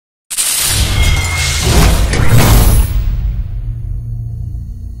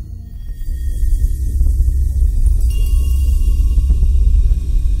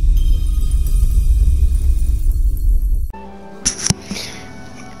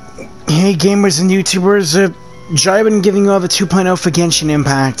Hey gamers and YouTubers, Jai been giving you all the 2.0 for Genshin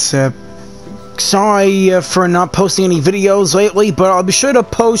Impact. Sorry for not posting any videos lately, but I'll be sure to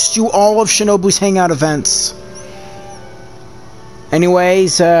post you all of Shinobu's hangout events.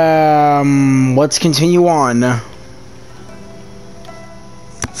 Anyways, let's continue on.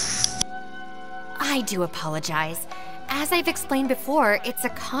 I do apologize. As I've explained before, it's a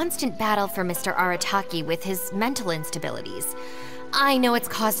constant battle for Mr. Arataki with his mental instabilities. I know it's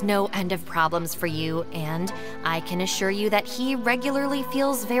caused no end of problems for you, and I can assure you that he regularly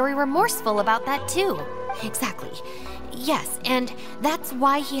feels very remorseful about that too. Exactly. Yes, and that's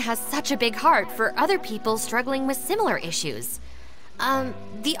why he has such a big heart for other people struggling with similar issues.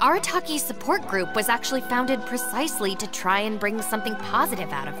 The Arataki support group was actually founded precisely to try and bring something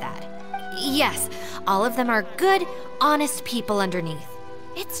positive out of that. Yes, all of them are good, honest people underneath.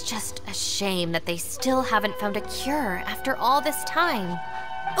 It's just a shame that they still haven't found a cure after all this time.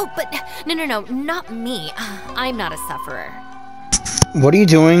 Oh, but no, not me. I'm not a sufferer. What are you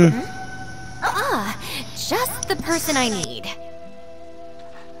doing? Just the person I need.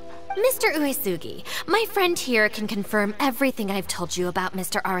 Mr. Uesugi, my friend here can confirm everything I've told you about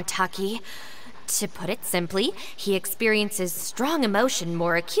Mr. Arataki. To put it simply, he experiences strong emotion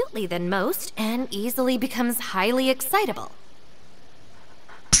more acutely than most and easily becomes highly excitable.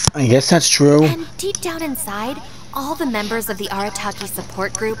 I guess that's true. And deep down inside, all the members of the Arataki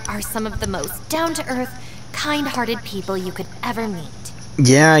support group are some of the most down-to-earth, kind-hearted people you could ever meet.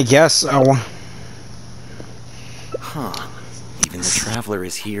 Yeah, I guess so. Huh. Even the Traveler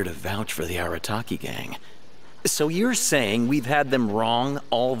is here to vouch for the Arataki gang. So you're saying we've had them wrong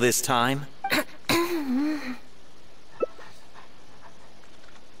all this time?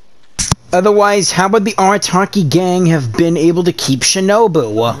 Otherwise, how would the Arataki gang have been able to keep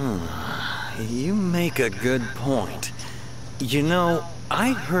Shinobu? You make a good point. You know,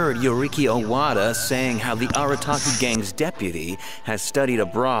 I heard Yoriki Owada saying how the Arataki gang's deputy has studied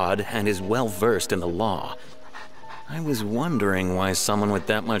abroad and is well versed in the law. I was wondering why someone with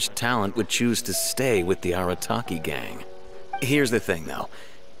that much talent would choose to stay with the Arataki gang. Here's the thing, though.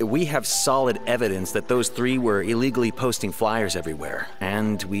 We have solid evidence that those three were illegally posting flyers everywhere,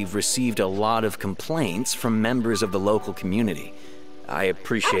 and we've received a lot of complaints from members of the local community. I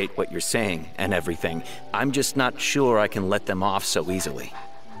appreciate what you're saying and everything. I'm just not sure I can let them off so easily.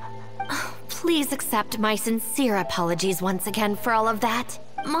 Please accept my sincere apologies once again for all of that.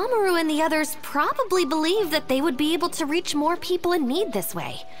 Mamoru and the others probably believed that they would be able to reach more people in need this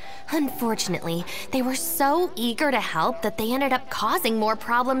way. Unfortunately, they were so eager to help that they ended up causing more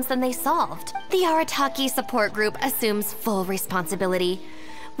problems than they solved. The Arataki support group assumes full responsibility.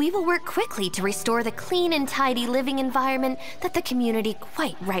 We will work quickly to restore the clean and tidy living environment that the community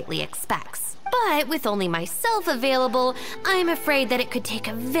quite rightly expects. But with only myself available, I'm afraid that it could take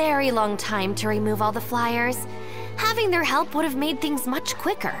a very long time to remove all the flyers. Having their help would have made things much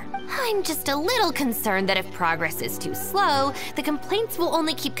quicker. I'm just a little concerned that if progress is too slow, the complaints will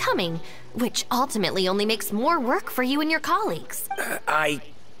only keep coming, which ultimately only makes more work for you and your colleagues.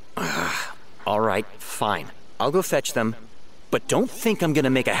 All right, fine. I'll go fetch them, but don't think I'm gonna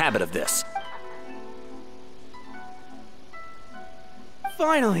make a habit of this.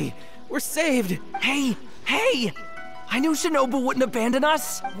 Finally, we're saved. Hey! I knew Shinobu wouldn't abandon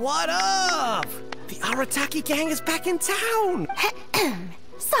us. What up? The Arataki gang is back in town.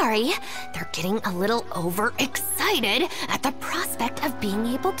 Sorry, they're getting a little overexcited at the prospect of being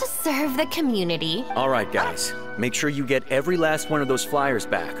able to serve the community. All right, guys. Make sure you get every last one of those flyers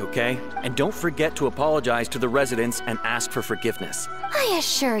back, okay? And don't forget to apologize to the residents and ask for forgiveness. I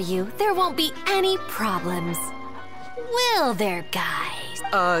assure you, there won't be any problems. Will there, guys?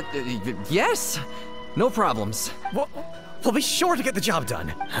 Yes. No problems. We'll be sure to get the job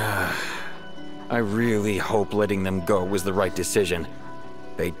done. I really hope letting them go was the right decision.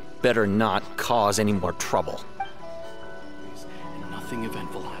 They better not cause any more trouble. And nothing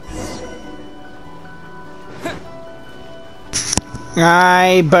eventful happens.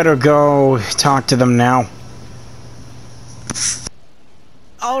 I better go talk to them now.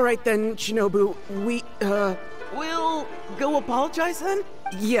 All right then, Shinobu. We'll go apologize then?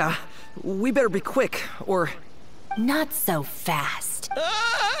 Yeah. We better be quick, or... Not so fast.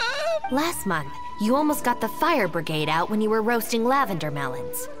 Last month, you almost got the fire brigade out when you were roasting lavender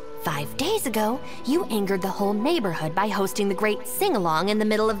melons. 5 days ago, you angered the whole neighborhood by hosting the great sing-along in the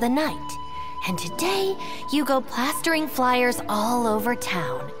middle of the night. And today, you go plastering flyers all over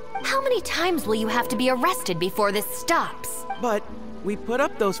town. How many times will you have to be arrested before this stops? But we put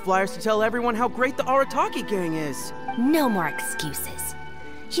up those flyers to tell everyone how great the Arataki gang is. No more excuses.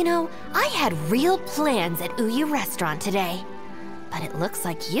 You know, I had real plans at Uyu Restaurant today. But it looks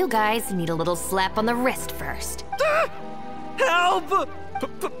like you guys need a little slap on the wrist first. Help!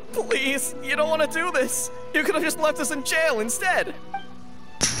 Please, you don't want to do this. You could have just left us in jail instead.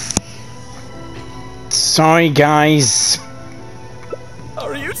 Sorry, guys.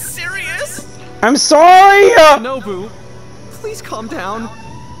 Are you serious? I'm sorry! Shinobu, please calm down.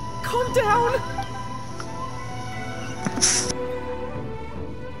 Calm down.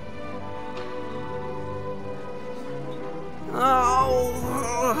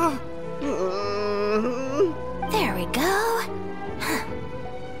 There we go.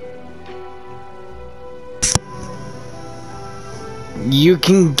 You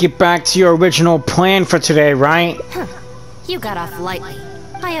can get back to your original plan for today, right? You got off lightly.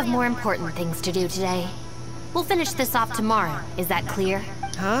 I have more important things to do today. We'll finish this off tomorrow. Is that clear?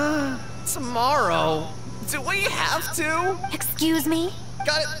 Tomorrow? Do we have to? Excuse me?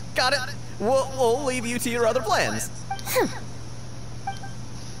 Got it. We'll leave you to your other plans.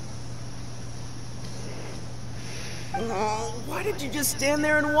 Why did you just stand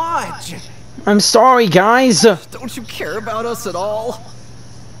there and watch? I'm sorry, guys. Don't you care about us at all?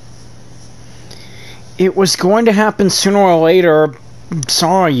 It was going to happen sooner or later.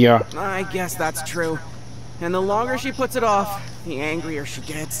 Sorry. I guess that's true. And the longer she puts it off, the angrier she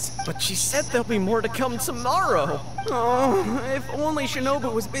gets. But she said there'll be more to come tomorrow. Oh, if only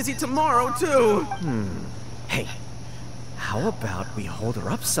Shinobu was busy tomorrow, too. Hey, how about we hold her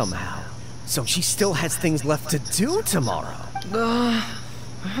up somehow, so she still has things left to do tomorrow?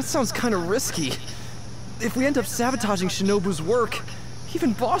 That sounds kind of risky. If we end up sabotaging Shinobu's work,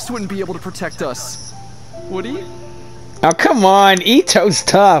 even Boss wouldn't be able to protect us. Would he? Oh, come on. Itto's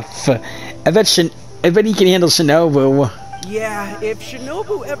tough. I bet he can handle Shinobu. Yeah, if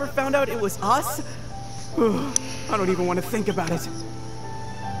Shinobu ever found out it was us, I don't even want to think about it.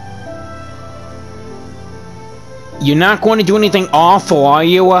 You're not going to do anything awful, are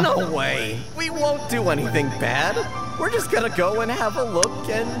you? No way. We won't do anything bad. We're just gonna go and have a look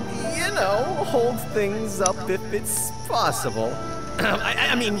and, hold things up if it's possible.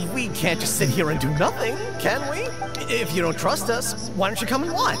 I mean, we can't just sit here and do nothing, can we? If you don't trust us, why don't you come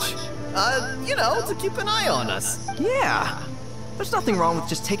and watch? To keep an eye on us. Yeah. There's nothing wrong with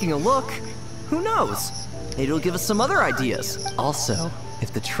just taking a look. Who knows? Maybe it'll give us some other ideas. Also,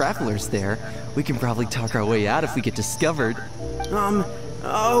 if the Traveler's there, we can probably talk our way out if we get discovered.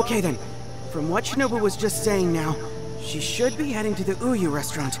 Okay then. From what Shinobu was just saying now, she should be heading to the Uyu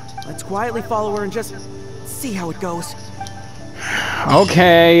restaurant. Let's quietly follow her and just see how it goes.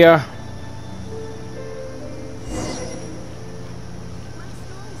 Okay.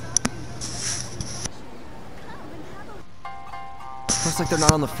 Looks like they're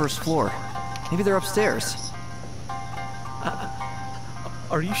not on the first floor. Maybe they're upstairs.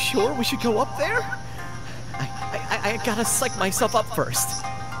 Are you sure we should go up there? I gotta psych myself up first.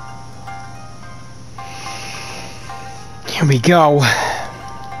 Here we go.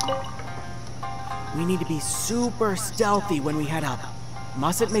 We need to be super stealthy when we head up.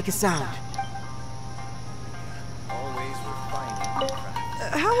 Mustn't make a sound.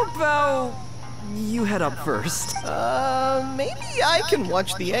 How about you head up first? Maybe I can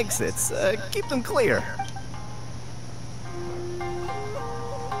watch the exits. Keep them clear.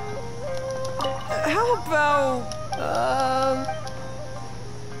 How about...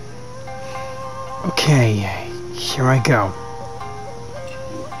 Okay, here I go.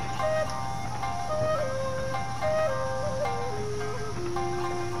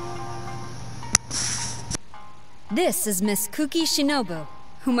 This is Miss Kuki Shinobu,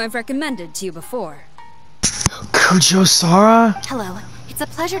 whom I've recommended to you before. Kujo-Sara? Hello, it's a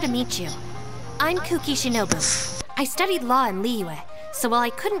pleasure to meet you. I'm Kuki Shinobu. I studied law in Liyue, so while I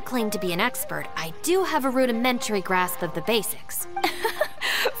couldn't claim to be an expert, I do have a rudimentary grasp of the basics.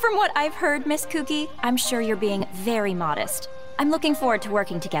 From what I've heard, Miss Kuki, I'm sure you're being very modest. I'm looking forward to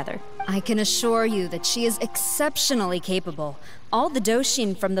working together. I can assure you that she is exceptionally capable. All the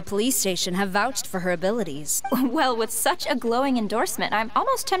Doshin from the police station have vouched for her abilities. Well, with such a glowing endorsement, I'm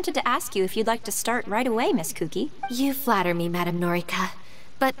almost tempted to ask you if you'd like to start right away, Miss Kuki. You flatter me, Madame Norika.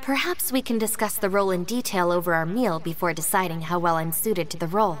 But perhaps we can discuss the role in detail over our meal before deciding how well I'm suited to the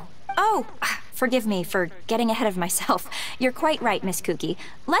role. Oh, forgive me for getting ahead of myself. You're quite right, Miss Kuki.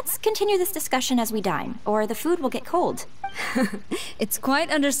 Let's continue this discussion as we dine, or the food will get cold. It's quite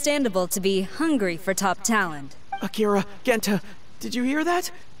understandable to be hungry for top talent. Akira, Genta, did you hear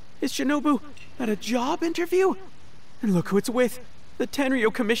that? Is Shinobu at a job interview? And look who it's with. The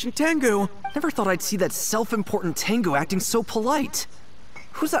Tenryo Commission Tengu. Never thought I'd see that self-important Tengu acting so polite.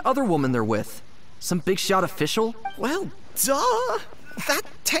 Who's that other woman they're with? Some big shot official? Well, duh! That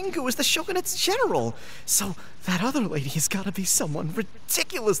Tengu is the Shogunate's general, so that other lady has gotta be someone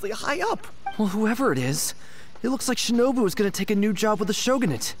ridiculously high up. Well, whoever it is, it looks like Shinobu is gonna take a new job with the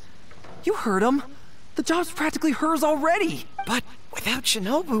Shogunate. You heard him. The job's practically hers already. But without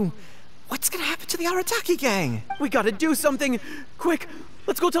Shinobu, what's gonna happen to the Arataki gang? We gotta do something! Quick,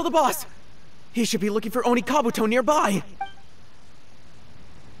 let's go tell the boss! He should be looking for Oni Kabuto nearby!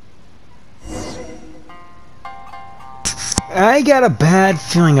 I got a bad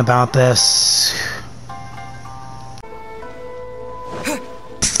feeling about this.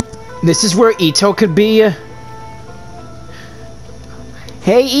 This is where Itto could be.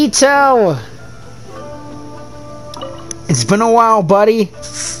 Hey, Itto! It's been a while, buddy.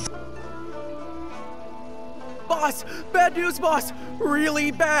 Boss! Bad news, boss!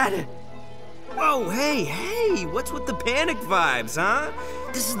 Really bad! Whoa, hey, what's with the panic vibes, huh?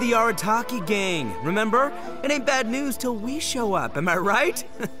 This is the Arataki gang, remember? It ain't bad news till we show up, am I right?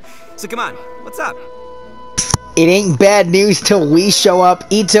 So come on, what's up? It ain't bad news till we show up.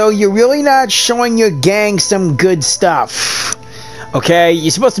 Itto, you're really not showing your gang some good stuff. Okay,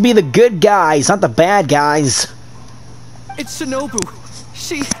 you're supposed to be the good guys, not the bad guys. It's Shinobu.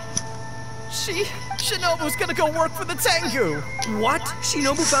 Shinobu's gonna go work for the Tengu! What?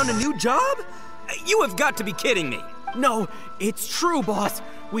 Shinobu found a new job? You have got to be kidding me. No, it's true, boss.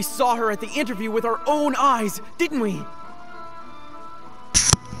 We saw her at the interview with our own eyes, didn't we?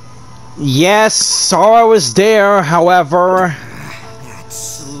 Yes, saw I was there, however. That's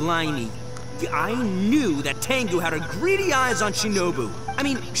slimy. I knew that Tengu had her greedy eyes on Shinobu. I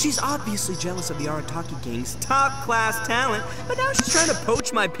mean, she's obviously jealous of the Arataki gang's top-class talent, but now she's trying to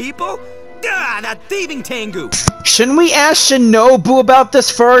poach my people? Ah, that thieving Tengu! Shouldn't we ask Shinobu about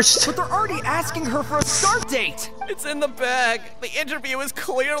this first? But they're already asking her for a start date! It's in the bag. The interview is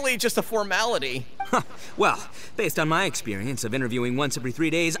clearly just a formality. Well, based on my experience of interviewing once every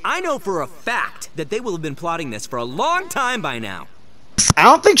 3 days, I know for a fact that they will have been plotting this for a long time by now. I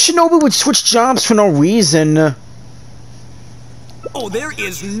don't think Shinobu would switch jobs for no reason. Oh, there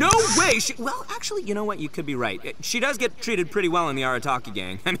is no way she... Well, actually, you know what? You could be right. She does get treated pretty well in the Arataki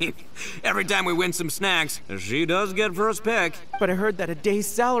gang. I mean, every time we win some snacks, she does get first pick. But I heard that a day's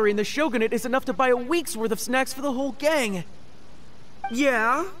salary in the Shogunate is enough to buy a week's worth of snacks for the whole gang.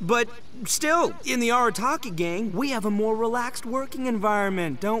 Yeah, but still, in the Arataki gang, we have a more relaxed working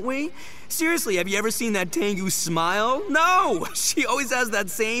environment, don't we? Seriously, have you ever seen that Tengu smile? No! She always has that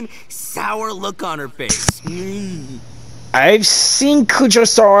same sour look on her face. I've seen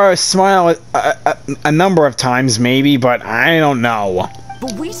Kujosara smile a number of times, maybe, but I don't know.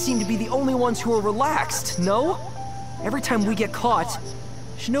 But we seem to be the only ones who are relaxed, no? Every time we get caught,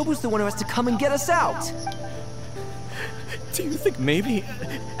 Shinobu's the one who has to come and get us out. Do you think maybe,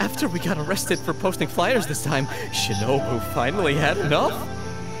 after we got arrested for posting flyers this time, Shinobu finally had enough?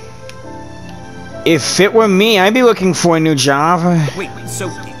 If it were me, I'd be looking for a new job. Wait, so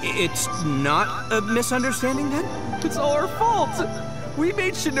it's not a misunderstanding then? It's all our fault! We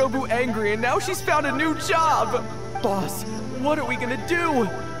made Shinobu angry and now she's found a new job! Boss, what are we gonna do?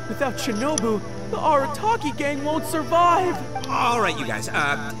 Without Shinobu, the Arataki gang won't survive! All right, you guys,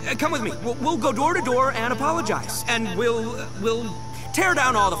 come with me. We'll go door to door and apologize. And we'll tear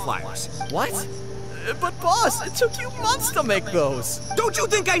down all the flyers. What? But boss, it took you months to make those! Don't you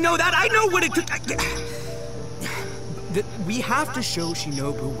think I know that? I know what it took. We have to show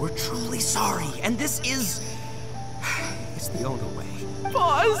Shinobu we're truly sorry, and this is... it's the only way.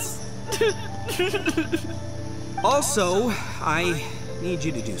 Boss! Also, I need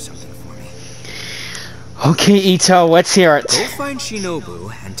you to do something for me. Okay, Itto, let's hear it. Go find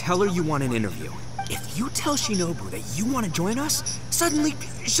Shinobu and tell her you want an interview. If you tell Shinobu that you want to join us, suddenly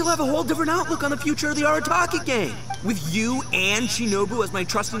she'll have a whole different outlook on the future of the Arataki gang. With you and Shinobu as my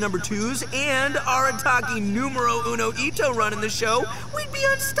trusty number twos and Arataki numero uno Itto running the show, we'd be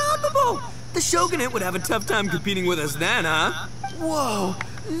unstoppable. The Shogunate would have a tough time competing with us then, huh? Whoa,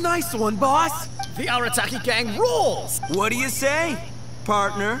 nice one, boss! The Arataki gang rules! What do you say,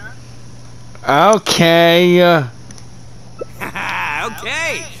 partner? Okay.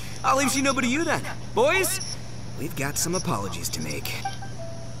 Okay. I'll leave Shinobu to you then. Boys, we've got some apologies to make.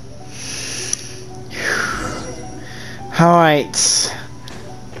 Alright.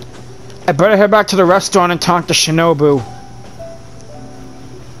 I better head back to the restaurant and talk to Shinobu.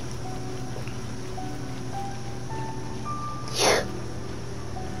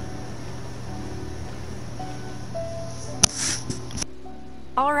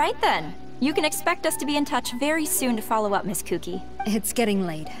 All right then. You can expect us to be in touch very soon to follow up, Miss Kuki. It's getting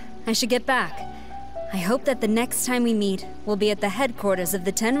late. I should get back. I hope that the next time we meet, we'll be at the headquarters of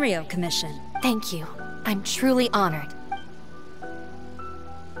the Tenryou Commission. Thank you. I'm truly honored.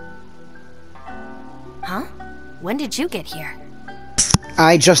 When did you get here?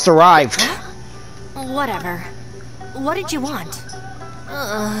 I just arrived. Whatever. What did you want?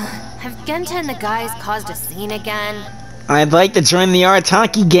 Have Genta and the guys caused a scene again? I'd like to join the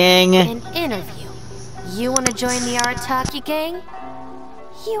Arataki gang. An interview. You want to join the Arataki gang?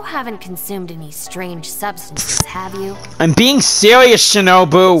 You haven't consumed any strange substances, have you? I'm being serious,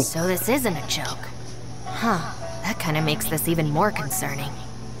 Shinobu. So this isn't a joke. Huh. That kind of makes this even more concerning.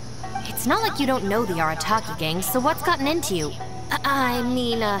 It's not like you don't know the Arataki gang, so what's gotten into you?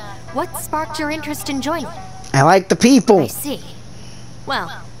 What sparked your interest in joining? I like the people. I see.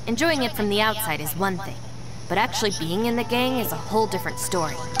 Well, enjoying it from the outside is one thing, but actually being in the gang is a whole different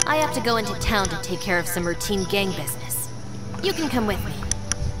story. I have to go into town to take care of some routine gang business. You can come with me.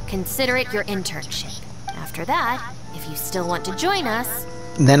 Consider it your internship. After that, if you still want to join us...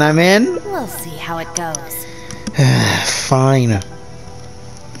 Then I'm in? We'll see how it goes. Fine.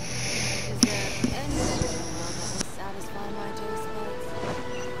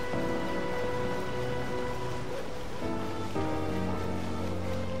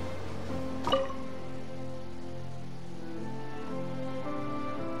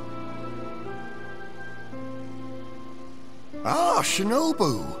 Ah,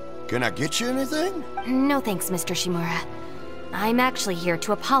 Shinobu. Can I get you anything? No thanks, Mr. Shimura. I'm actually here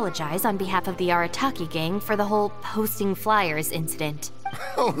to apologize on behalf of the Arataki gang for the whole posting flyers incident.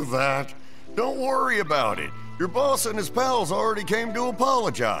 Oh, that. Don't worry about it. Your boss and his pals already came to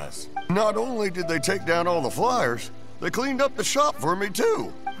apologize. Not only did they take down all the flyers, they cleaned up the shop for me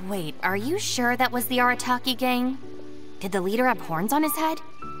too. Wait, are you sure that was the Arataki gang? Did the leader have horns on his head?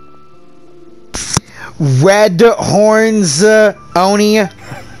 Red horns, Oni?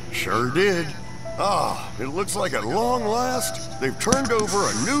 Sure did. Ah, it looks like at long last, they've turned over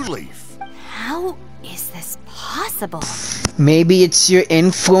a new leaf. How is this possible? Maybe it's your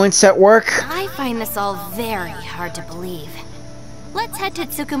influence at work? I find this all very hard to believe. Let's head to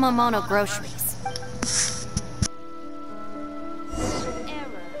Tsukumomono Groceries.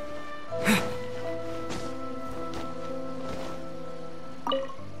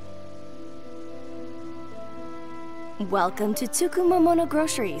 Welcome to Tsukumomono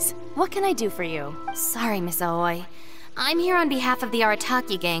Groceries. What can I do for you? Sorry, Miss Aoi. I'm here on behalf of the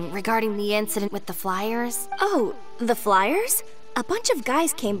Arataki gang regarding the incident with the flyers. Oh, the flyers? A bunch of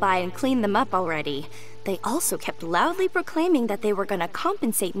guys came by and cleaned them up already. They also kept loudly proclaiming that they were gonna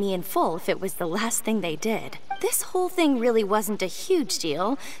compensate me in full if it was the last thing they did. This whole thing really wasn't a huge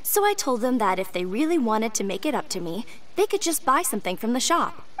deal, so I told them that if they really wanted to make it up to me, they could just buy something from the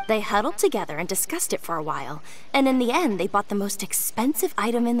shop. They huddled together and discussed it for a while, and in the end they bought the most expensive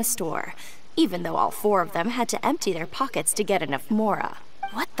item in the store, even though all four of them had to empty their pockets to get enough mora.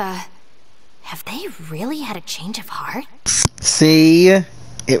 What the... Have they really had a change of heart? See?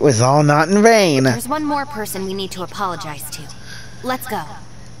 It was all not in vain. There's one more person we need to apologize to. Let's go.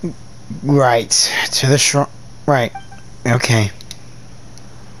 Right. To the shrine. Right. Okay.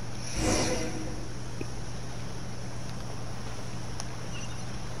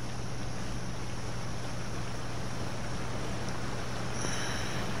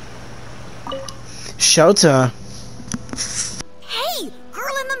 Shota. Hey,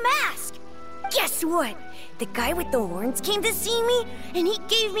 girl in the mask! Guess what? The guy with the horns came to see me, and he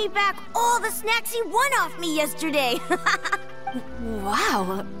gave me back all the snacks he won off me yesterday.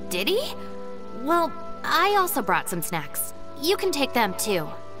 Wow, did he? Well, I also brought some snacks. You can take them too.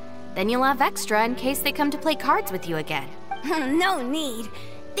 Then you'll have extra in case they come to play cards with you again. No need.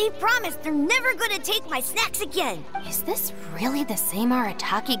 They promised they're never gonna take my snacks again. Is this really the same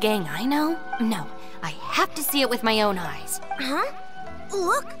Arataki gang I know? No, I have to see it with my own eyes. Huh?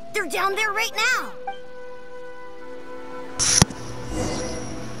 Look, they're down there right now.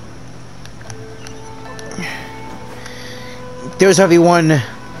 There's everyone.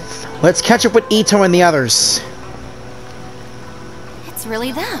 Let's catch up with Itto and the others. It's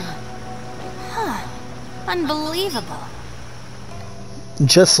really them. Huh. Unbelievable.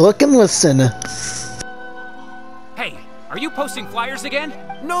 Just look and listen. Hey, are you posting flyers again?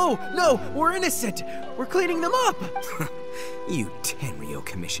 No, we're innocent. We're cleaning them up. You Tenryo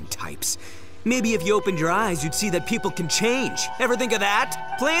Commission types. Maybe if you opened your eyes, you'd see that people can change. Ever think of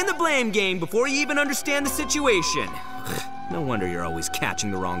that? Playing the blame game before you even understand the situation. No wonder you're always catching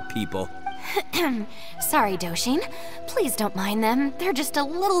the wrong people. Sorry, Doshin. Please don't mind them. They're just a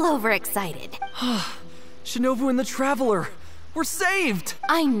little overexcited. Shinobu and the Traveler. We're saved!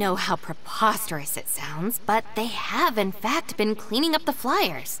 I know how preposterous it sounds, but they have in fact been cleaning up the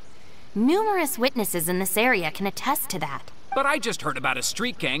flyers. Numerous witnesses in this area can attest to that. But I just heard about a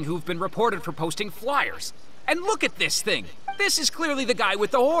street gang who've been reported for posting flyers. And look at this thing. This is clearly the guy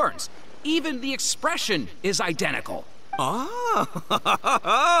with the horns. Even the expression is identical. Oh,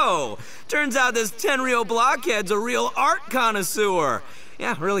 turns out this Tenryo blockhead's a real art connoisseur.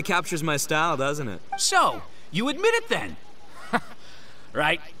 Yeah, really captures my style, doesn't it? So, you admit it then?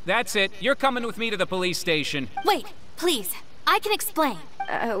 Right, that's it. You're coming with me to the police station. Wait, please. I can explain.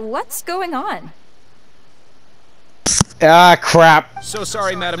 What's going on? Ah, crap. So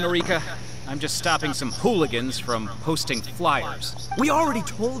sorry, Madam Norika. I'm just stopping some hooligans from posting flyers. We already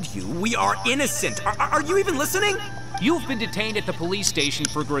told you we are innocent. Are you even listening? You've been detained at the police station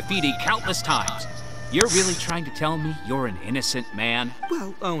for graffiti countless times. You're really trying to tell me you're an innocent man?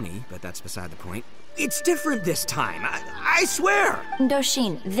 Well, Oni, but that's beside the point. It's different this time, I swear!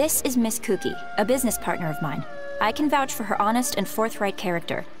 Doshin, this is Miss Kuki, a business partner of mine. I can vouch for her honest and forthright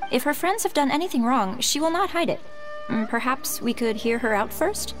character. If her friends have done anything wrong, she will not hide it. Perhaps we could hear her out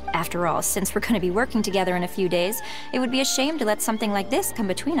first? After all, since we're going to be working together in a few days, it would be a shame to let something like this come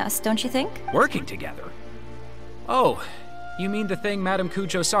between us, don't you think? Working together? Oh, you mean the thing Madame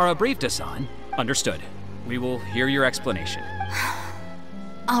Kujo-Sara briefed us on? Understood. We will hear your explanation.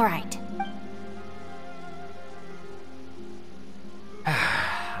 All right.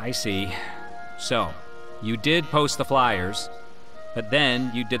 I see. So, you did post the flyers, but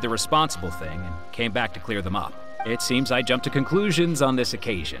then you did the responsible thing and came back to clear them up. It seems I jumped to conclusions on this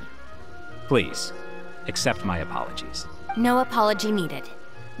occasion. Please, accept my apologies. No apology needed.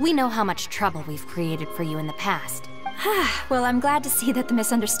 We know how much trouble we've created for you in the past. Well, I'm glad to see that the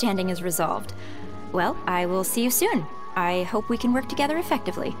misunderstanding is resolved. Well, I will see you soon. I hope we can work together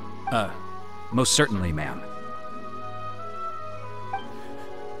effectively. Most certainly, ma'am.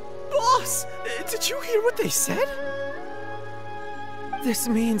 Boss! Did you hear what they said? This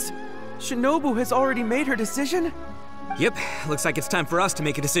means Shinobu has already made her decision? Yep, looks like it's time for us to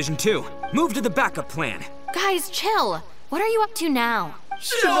make a decision too. Move to the backup plan. Guys, chill! What are you up to now?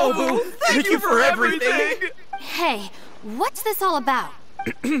 Shinobu, thank you for everything! Hey, what's this all about?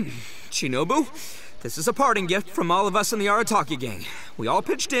 Shinobu, this is a parting gift from all of us in the Arataki gang. We all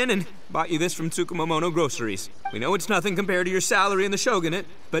pitched in and bought you this from Tsukumomono Groceries. We know it's nothing compared to your salary in the shogunate,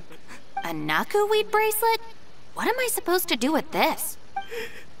 but... A Naku weed bracelet? What am I supposed to do with this?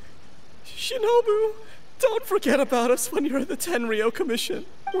 Shinobu, don't forget about us when you're at the Tenryo Commission.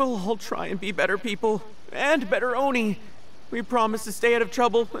 We'll all try and be better people, and better Oni. We promise to stay out of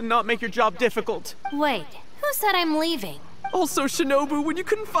trouble and not make your job difficult. Wait, who said I'm leaving? Also, Shinobu, when you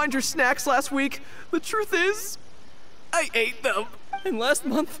couldn't find your snacks last week, the truth is, I ate them. And last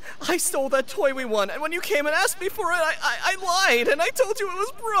month, I stole that toy we won, and when you came and asked me for it, I lied, and I told you it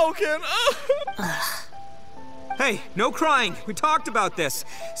was broken. Hey, no crying. We talked about this.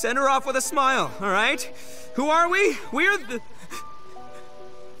 Send her off with a smile, all right? Who are we? We're the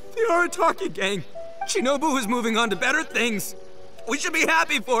Arataki gang. Shinobu is moving on to better things. We should be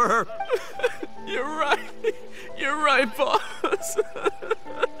happy for her. You're right. You're right, boss.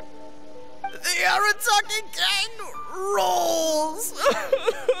 The Arataki gang rolls.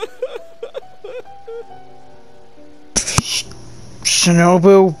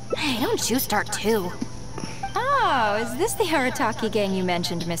 Shinobu? Hey, don't you start too. Oh, is this the Arataki gang you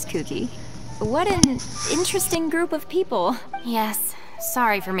mentioned, Miss Kuki? What an interesting group of people. Yes,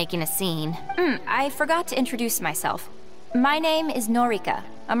 sorry for making a scene. I forgot to introduce myself. My name is Norika,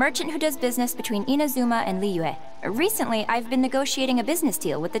 a merchant who does business between Inazuma and Liyue. Recently, I've been negotiating a business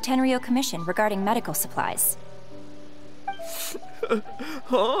deal with the Tenryo Commission regarding medical supplies.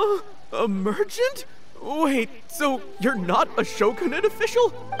 Huh? A merchant? Wait, so you're not a shogunate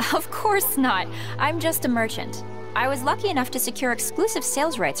official? Of course not. I'm just a merchant. I was lucky enough to secure exclusive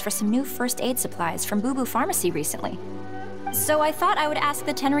sales rights for some new first aid supplies from Boo Boo Pharmacy recently. So I thought I would ask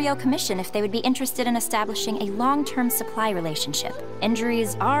the Tenryo Commission if they would be interested in establishing a long-term supply relationship.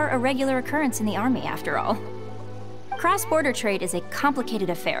 Injuries are a regular occurrence in the army, after all. Cross-border trade is a complicated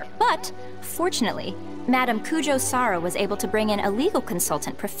affair, but fortunately, Madame Kujo-Sara was able to bring in a legal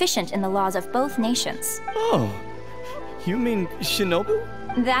consultant proficient in the laws of both nations. Oh, you mean Shinobu?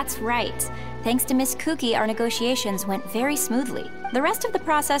 That's right. Thanks to Miss Kuki, our negotiations went very smoothly. The rest of the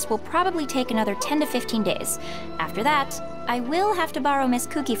process will probably take another 10 to 15 days. After that, I will have to borrow Miss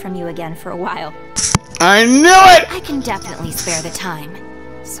Kuki from you again for a while. I knew it! I can definitely spare the time.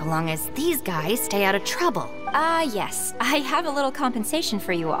 So long as these guys stay out of trouble. Yes. I have a little compensation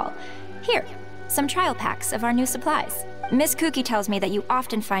for you all. Here, some trial packs of our new supplies. Miss Kuki tells me that you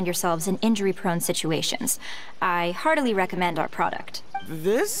often find yourselves in injury-prone situations. I heartily recommend our product.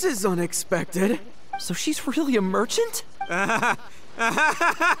 This is unexpected. So she's really a merchant? Oh,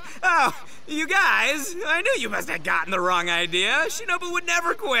 you guys, I knew you must have gotten the wrong idea. Shinobu would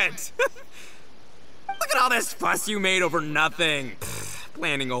never quit. Look Look at all this fuss you made over nothing.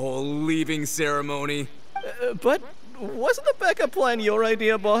 Planning a whole leaving ceremony. But wasn't the backup plan your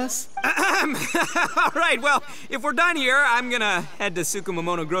idea, boss? Alright, well, if we're done here, I'm gonna head to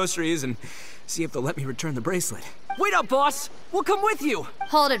Tsukumomono Groceries and see if they'll let me return the bracelet. Wait up, boss! We'll come with you!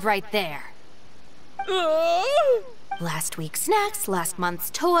 Hold it right there. Last week's snacks, last month's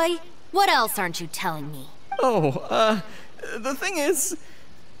toy. What else aren't you telling me? Oh, the thing is,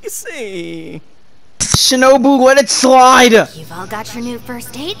 you see... Shinobu, let it slide! You've all got your new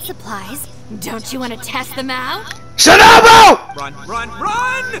first aid supplies. Don't you want to test them out? Shinobu! Run, run,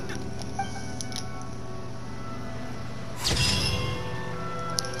 run!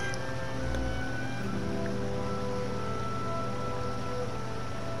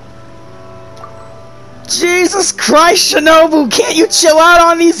 Jesus Christ, Shinobu! Can't you chill out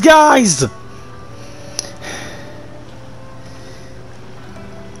on these guys?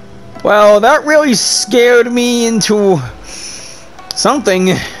 Well, that really scared me into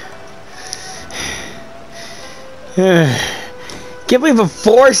something. Can't believe a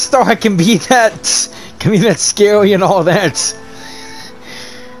 4-star can be that scary and all that.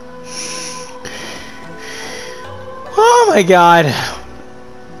 Oh my god.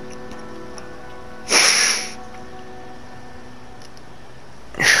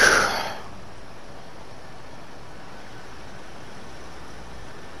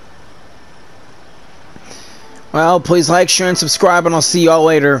 Well, please like, share, and subscribe, and I'll see y'all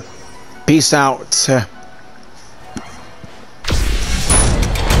later. Peace out.